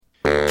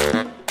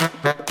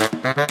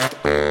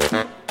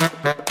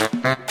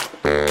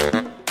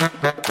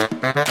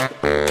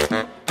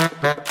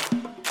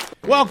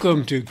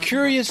Welcome to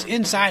Curious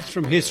Insights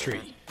from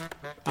History.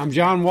 I'm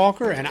John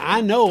Walker, and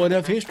I know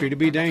enough history to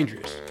be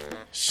dangerous.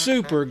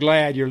 Super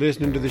glad you're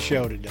listening to the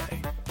show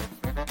today.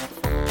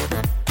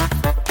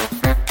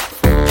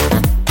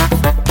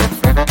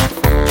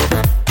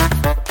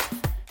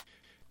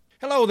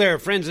 Hello there,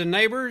 friends and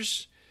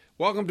neighbors.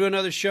 Welcome to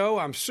another show.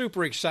 I'm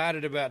super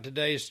excited about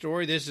today's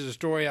story. This is a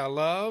story I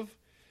love,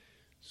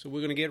 so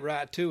we're going to get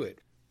right to it.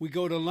 We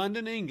go to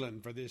London,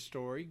 England for this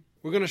story.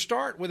 We're going to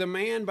start with a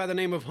man by the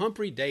name of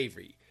Humphrey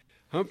Davy.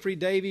 Humphrey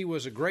Davy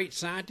was a great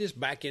scientist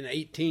back in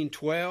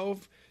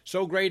 1812,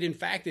 so great in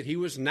fact that he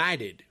was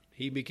knighted.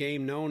 He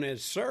became known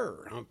as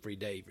Sir Humphrey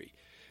Davy.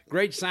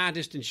 Great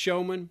scientist and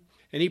showman,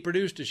 and he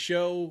produced a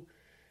show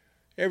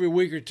every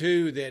week or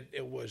two that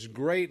it was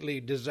greatly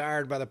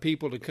desired by the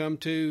people to come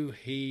to.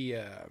 He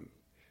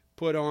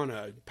put on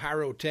a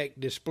pyrotech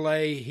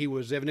display. He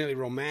was evidently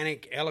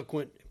romantic,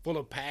 eloquent, full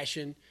of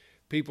passion.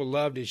 People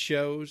loved his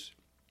shows.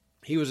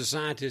 He was a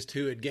scientist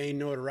who had gained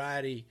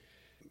notoriety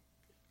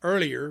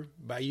earlier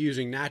by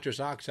using nitrous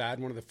oxide,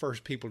 one of the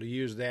first people to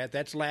use that.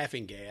 That's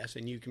laughing gas,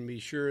 and you can be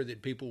sure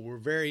that people were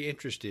very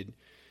interested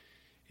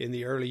in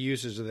the early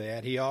uses of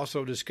that. He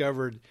also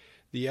discovered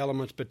the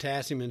elements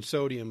potassium and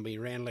sodium. He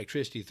ran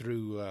electricity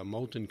through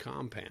molten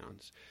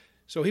compounds.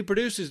 So he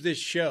produces this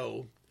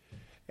show,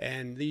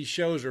 and these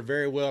shows are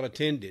very well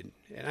attended.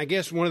 And I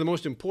guess one of the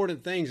most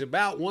important things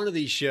about one of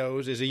these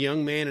shows is a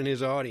young man in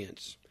his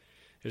audience.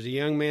 There's a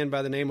young man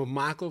by the name of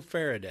Michael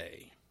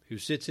Faraday who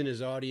sits in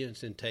his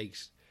audience and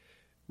takes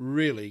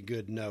really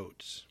good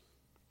notes.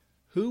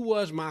 Who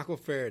was Michael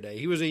Faraday?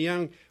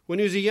 When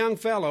he was a young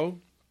fellow,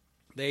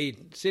 they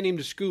sent him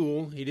to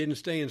school. He didn't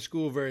stay in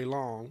school very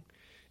long.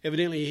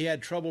 Evidently, he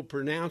had trouble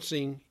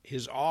pronouncing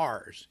his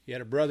R's. He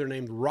had a brother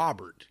named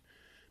Robert,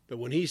 but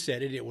when he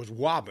said it, it was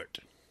Wobbert.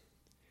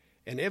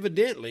 And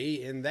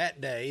evidently, in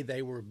that day,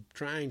 they were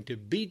trying to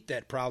beat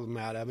that problem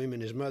out of him,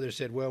 and his mother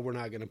said, well, we're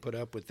not going to put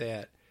up with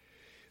that.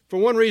 For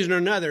one reason or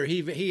another,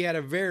 he had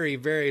a very,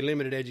 very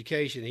limited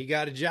education. He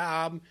got a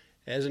job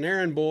as an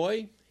errand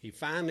boy. He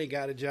finally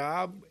got a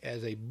job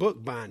as a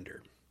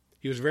bookbinder.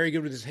 He was very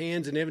good with his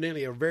hands and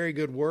evidently a very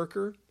good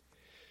worker.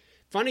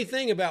 Funny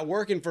thing about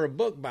working for a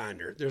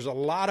bookbinder, there's a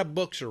lot of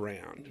books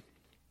around.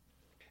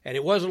 And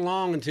it wasn't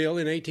long until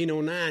in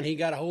 1809 he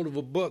got a hold of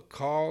a book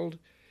called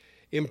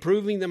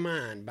Improving the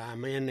Mind by a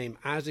man named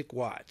Isaac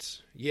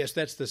Watts. Yes,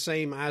 that's the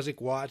same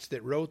Isaac Watts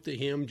that wrote the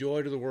hymn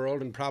Joy to the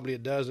World and probably a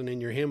dozen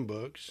in your hymn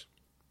books.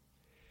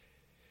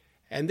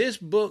 And this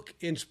book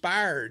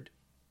inspired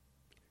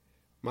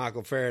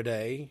Michael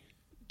Faraday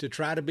to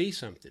try to be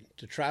something,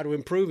 to try to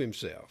improve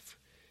himself.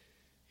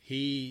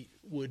 He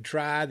would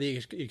try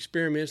the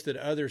experiments that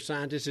other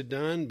scientists had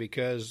done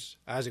because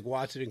Isaac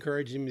Watts had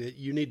encouraged him that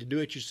you need to do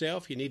it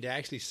yourself. You need to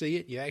actually see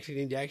it. You actually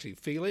need to actually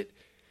feel it.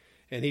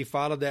 And he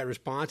followed that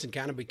response and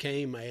kind of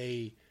became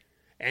a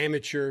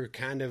amateur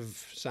kind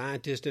of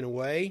scientist in a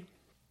way.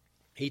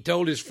 He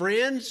told his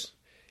friends,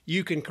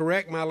 you can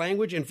correct my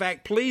language. In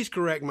fact, please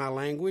correct my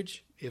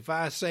language. If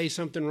I say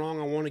something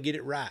wrong, I want to get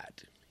it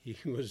right.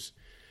 This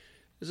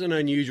is an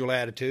unusual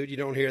attitude. You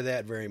don't hear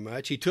that very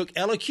much. He took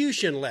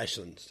elocution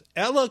lessons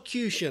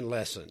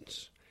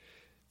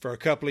for a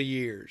couple of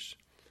years.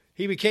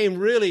 He became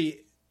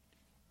really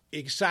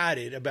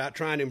excited about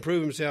trying to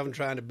improve himself and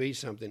trying to be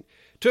something.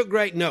 Took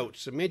great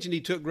notes. I mentioned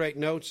he took great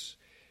notes.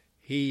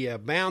 He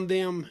bound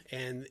them,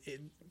 and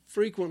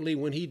frequently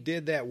when he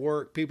did that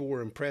work, people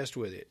were impressed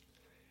with it.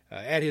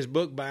 At his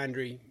book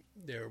bindery,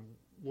 there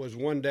was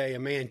one day a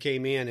man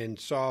came in and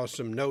saw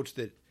some notes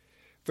that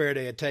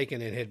Faraday had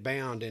taken and had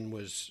bound and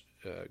was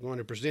going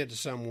to present to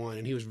someone,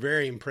 and he was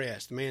very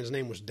impressed. The man's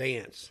name was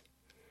Dance.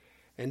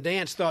 And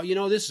Dance thought,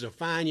 this is a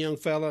fine young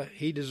fella.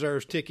 He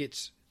deserves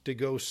tickets to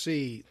go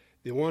see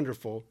the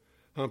wonderful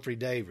Humphrey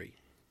Davy.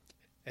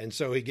 And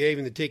so he gave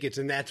him the tickets,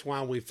 and that's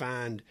why we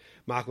find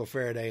Michael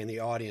Faraday in the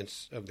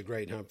audience of the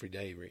great Humphrey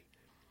Davy.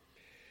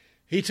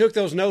 He took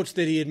those notes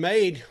that he had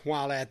made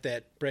while at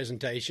that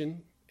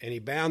presentation, and he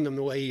bound them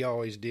the way he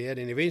always did,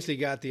 and eventually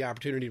got the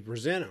opportunity to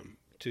present them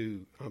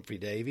to Humphrey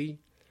Davy.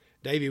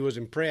 Davy was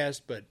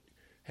impressed, but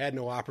had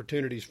no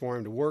opportunities for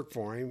him to work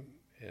for him.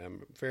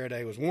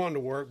 Faraday was wanting to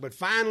work, but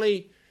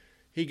finally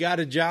he got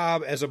a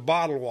job as a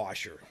bottle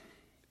washer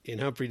in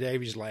Humphrey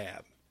Davy's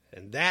lab.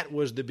 And that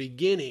was the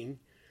beginning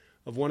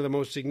of one of the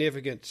most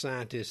significant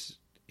scientists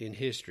in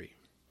history.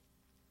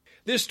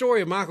 This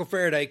story of Michael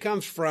Faraday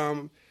comes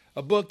from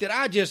a book that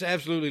I just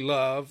absolutely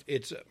love.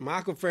 It's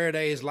Michael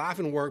Faraday's Life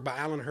and Work by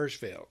Alan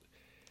Hirschfeld.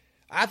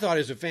 I thought it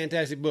was a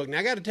fantastic book. Now,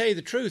 I got to tell you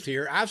the truth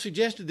here. I've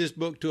suggested this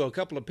book to a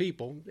couple of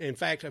people, in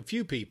fact, a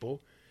few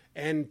people,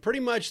 and pretty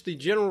much the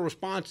general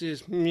response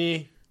is,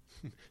 meh.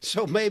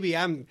 So maybe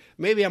I'm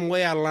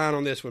way out of line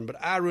on this one, but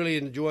I really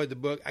enjoyed the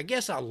book. I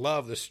guess I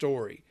love the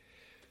story.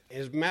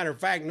 As a matter of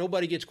fact,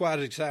 nobody gets quite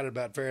as excited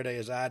about Faraday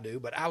as I do,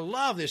 but I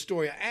love this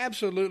story. I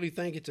absolutely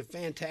think it's a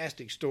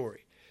fantastic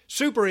story.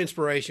 Super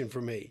inspiration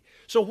for me.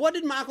 So what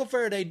did Michael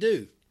Faraday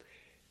do?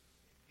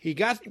 He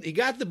got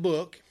the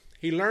book.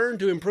 He learned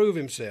to improve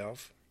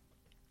himself.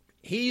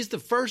 He's the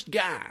first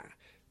guy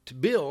to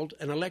build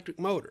an electric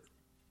motor.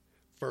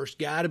 First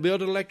guy to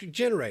build an electric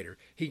generator.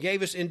 He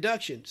gave us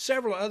induction,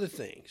 several other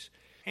things.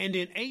 And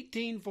in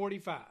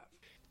 1845,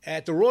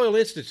 at the Royal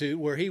Institute,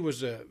 where he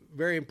was a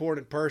very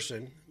important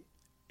person,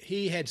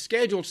 he had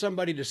scheduled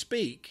somebody to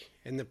speak,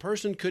 and the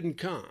person couldn't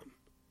come.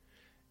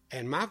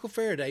 And Michael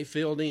Faraday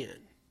filled in.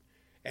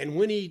 And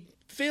when he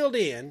filled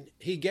in,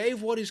 he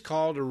gave what is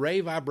called a ray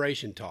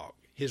vibration talk,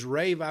 his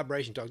ray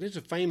vibration talk. This is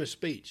a famous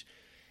speech.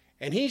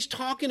 And he's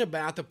talking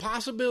about the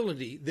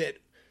possibility that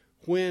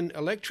when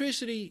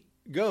electricity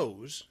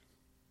goes,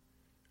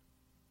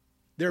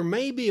 there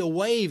may be a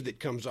wave that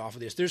comes off of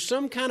this. There's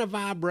some kind of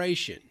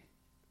vibration.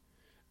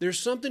 There's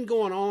something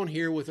going on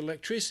here with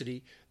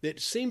electricity that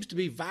seems to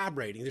be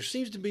vibrating. There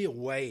seems to be a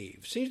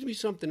wave, seems to be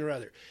something or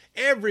other.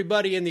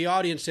 Everybody in the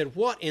audience said,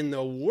 what in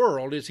the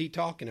world is he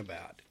talking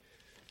about?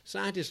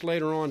 Scientists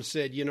later on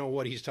said,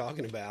 what he's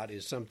talking about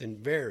is something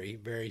very,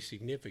 very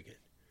significant.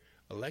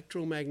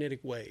 Electromagnetic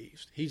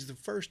waves. He's the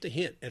first to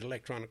hint at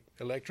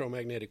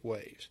electromagnetic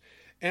waves.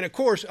 And of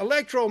course,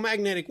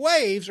 electromagnetic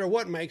waves are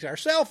what makes our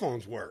cell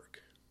phones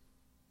work.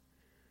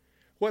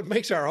 What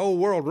makes our whole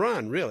world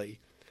run, really.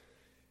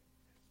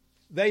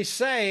 They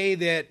say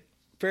that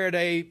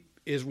Faraday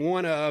is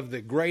one of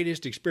the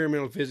greatest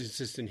experimental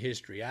physicists in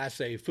history. I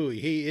say phooey.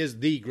 He is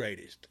the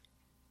greatest.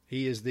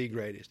 He is the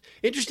greatest.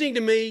 Interesting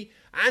to me,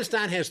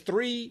 Einstein has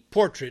 3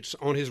 portraits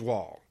on his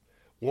wall.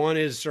 One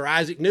is Sir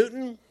Isaac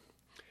Newton,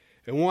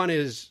 and one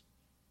is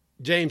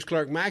James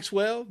Clerk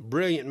Maxwell,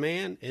 brilliant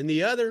man, and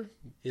the other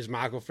is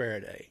Michael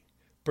Faraday.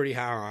 Pretty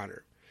high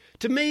honor.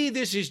 To me,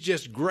 this is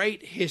just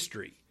great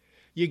history.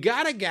 You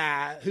got a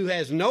guy who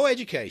has no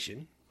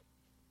education.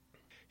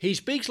 He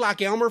speaks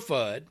like Elmer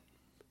Fudd.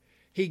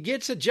 He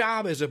gets a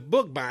job as a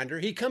bookbinder.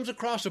 He comes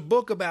across a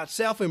book about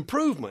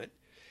self-improvement.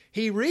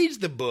 He reads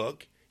the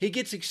book. He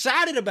gets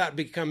excited about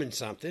becoming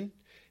something.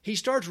 He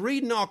starts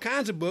reading all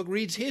kinds of books,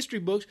 reads history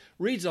books,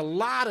 reads a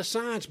lot of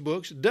science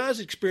books, does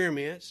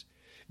experiments,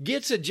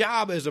 gets a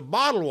job as a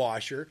bottle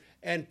washer,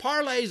 and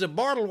parlays a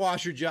bottle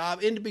washer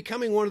job into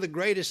becoming one of the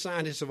greatest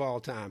scientists of all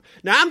time.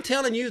 Now, I'm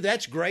telling you,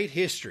 that's great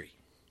history.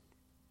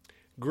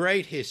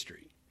 Great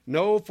history.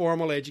 No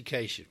formal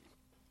education.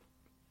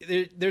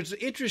 There's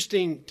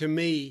interesting to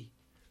me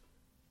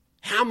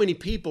how many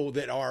people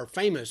that are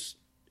famous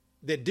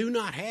that do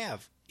not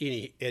have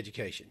any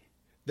education.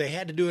 They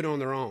had to do it on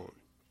their own.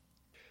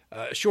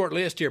 A short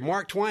list here.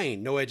 Mark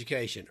Twain, no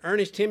education.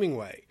 Ernest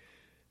Hemingway,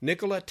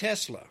 Nikola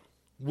Tesla,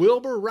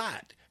 Wilbur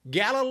Wright,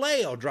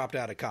 Galileo dropped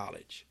out of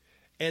college.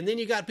 And then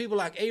you got people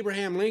like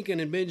Abraham Lincoln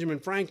and Benjamin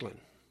Franklin.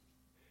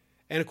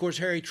 And, of course,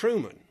 Harry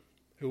Truman,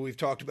 who we've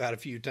talked about a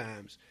few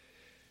times.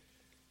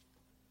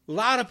 A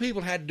lot of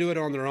people had to do it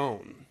on their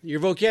own. Your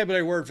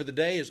vocabulary word for the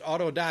day is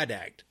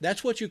autodidact.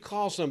 That's what you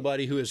call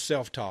somebody who is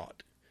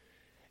self-taught.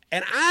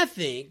 And I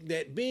think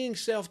that being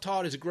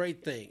self-taught is a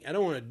great thing. I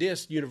don't want to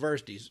diss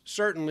universities.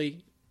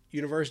 Certainly,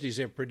 universities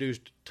have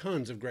produced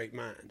tons of great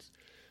minds.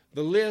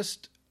 The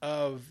list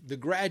of the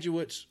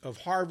graduates of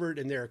Harvard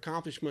and their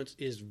accomplishments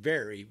is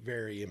very,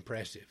 very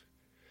impressive.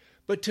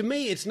 But to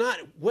me, it's not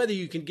whether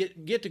you can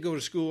get to go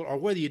to school or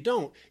whether you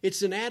don't.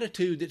 It's an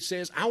attitude that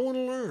says, I want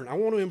to learn, I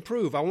want to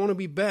improve, I want to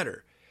be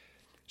better.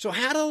 So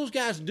how do those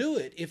guys do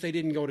it if they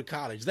didn't go to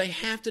college? They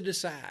have to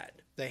decide.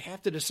 They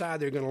have to decide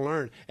they're going to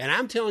learn. And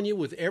I'm telling you,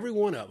 with every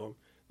one of them,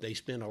 they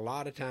spend a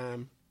lot of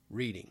time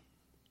reading.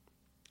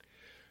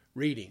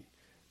 Reading.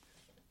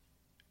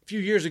 A few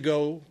years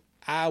ago,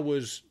 I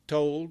was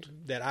told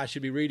that I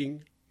should be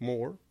reading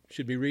more,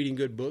 should be reading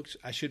good books.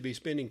 I should be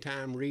spending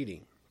time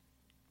reading.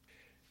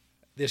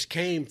 This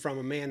came from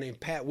a man named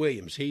Pat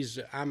Williams.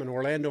 I'm an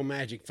Orlando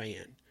Magic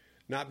fan,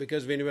 not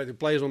because of anybody who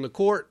plays on the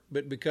court,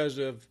 but because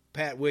of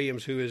Pat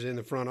Williams, who is in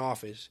the front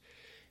office.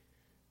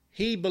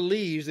 He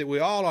believes that we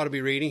all ought to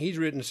be reading. He's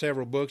written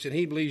several books, and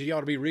he believes you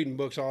ought to be reading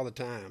books all the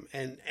time.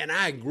 And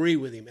I agree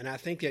with him, and I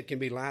think that can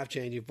be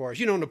life-changing for us.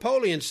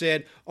 Napoleon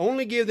said,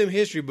 only give them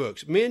history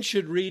books. Men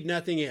should read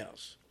nothing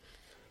else.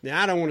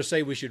 Now, I don't want to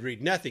say we should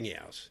read nothing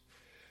else.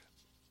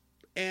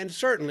 And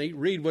certainly,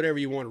 read whatever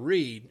you want to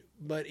read.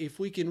 But if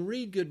we can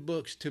read good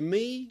books, to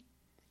me,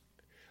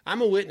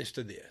 I'm a witness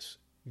to this.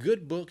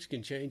 Good books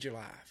can change your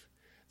life.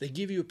 They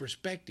give you a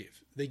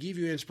perspective. They give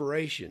you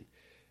inspiration.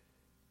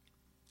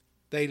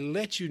 They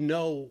let you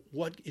know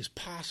what is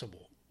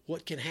possible,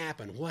 what can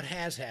happen, what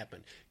has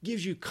happened.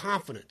 Gives you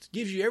confidence,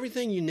 gives you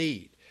everything you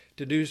need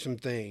to do some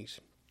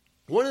things.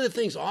 One of the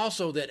things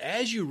also that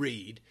as you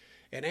read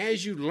and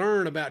as you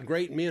learn about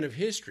great men of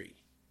history,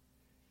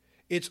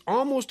 it's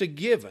almost a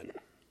given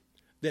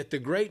that the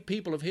great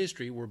people of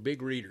history were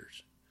big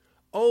readers.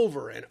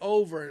 Over and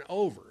over and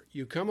over,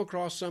 you come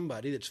across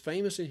somebody that's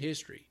famous in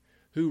history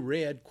who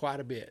read quite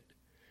a bit.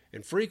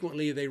 And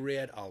frequently they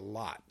read a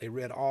lot. They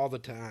read all the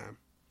time.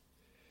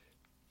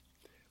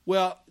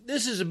 Well,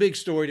 this is a big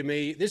story to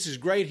me. This is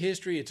great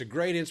history. It's a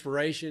great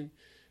inspiration.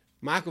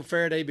 Michael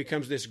Faraday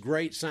becomes this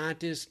great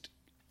scientist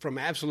from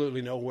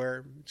absolutely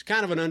nowhere. It's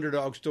kind of an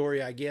underdog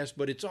story, I guess,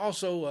 but it's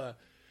also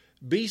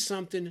be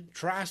something,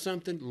 try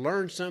something,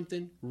 learn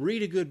something,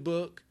 read a good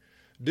book,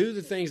 do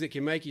the things that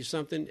can make you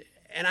something.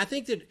 And I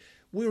think that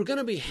we're going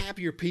to be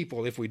happier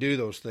people if we do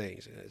those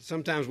things.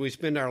 Sometimes we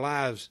spend our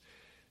lives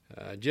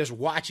just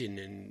watching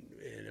and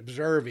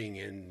observing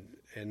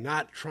and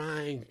not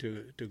trying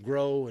to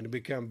grow and to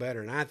become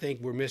better. And I think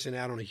we're missing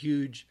out on a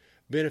huge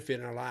benefit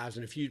in our lives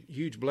and a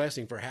huge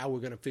blessing for how we're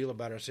going to feel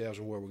about ourselves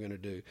and what we're going to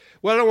do.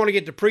 Well, I don't want to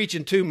get to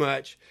preaching too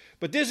much,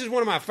 but this is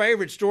one of my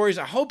favorite stories.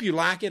 I hope you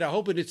like it. I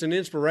hope it's an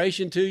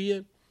inspiration to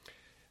you,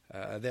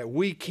 that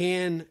we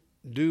can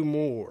do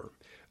more.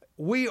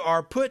 We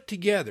are put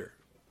together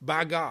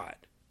by God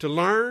to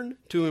learn,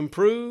 to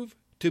improve,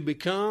 to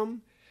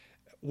become.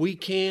 We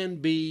can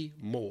be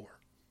more.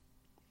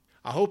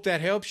 I hope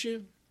that helps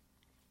you.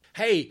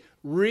 Hey,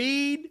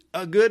 read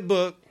a good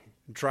book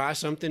and try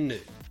something new.